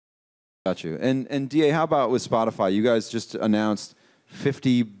Got you. And DA, how about with Spotify? You guys just announced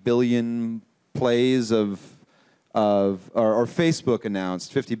 50 billion plays or Facebook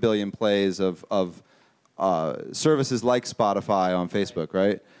announced 50 billion plays of services like Spotify on Facebook,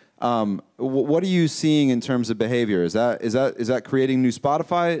 right? What are you seeing in terms of behavior? Is that creating new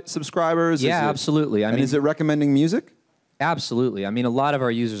Spotify subscribers? Yeah, absolutely. I mean, is it recommending music? Absolutely. I mean, a lot of our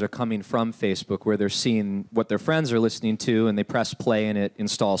users are coming from Facebook where they're seeing what their friends are listening to and they press play and it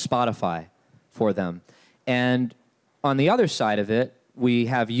installs Spotify for them. And on the other side of it, we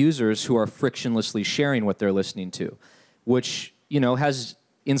have users who are frictionlessly sharing what they're listening to, which, you know, has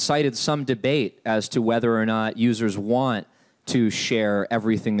incited some debate as to whether or not users want to share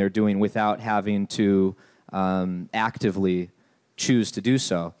everything they're doing without having to actively choose to do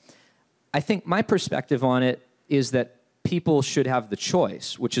so. I think my perspective on it is that people should have the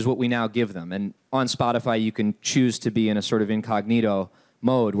choice, which is what we now give them. And on Spotify, you can choose to be in a sort of incognito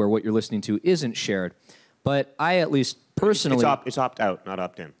mode where what you're listening to isn't shared. But I, at least personally... It's opt-out, not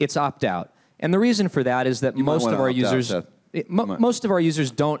opt-in. It's opt-out. And the reason for that is that most of our users... most of our users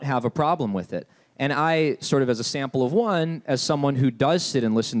don't have a problem with it. And I, sort of as a sample of one, as someone who does sit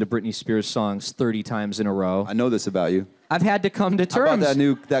and listen to Britney Spears songs 30 times in a row... I know this about you. I've had to come to terms... How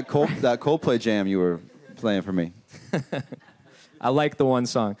about that Coldplay jam you were playing for me? I like the one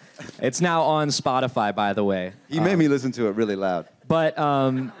song. It's now on Spotify, by the way. He made me listen to it really loud. But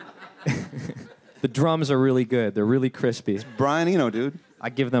the drums are really good. They're really crispy. It's Brian Eno, dude. I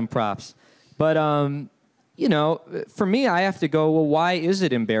give them props. But, you know, for me, I have to go, well, why is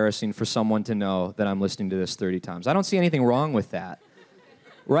it embarrassing for someone to know that I'm listening to this 30 times? I don't see anything wrong with that.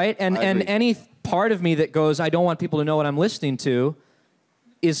 Right? And any part of me that goes, I don't want people to know what I'm listening to,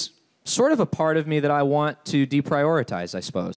 is sort of a part of me that I want to deprioritize, I suppose.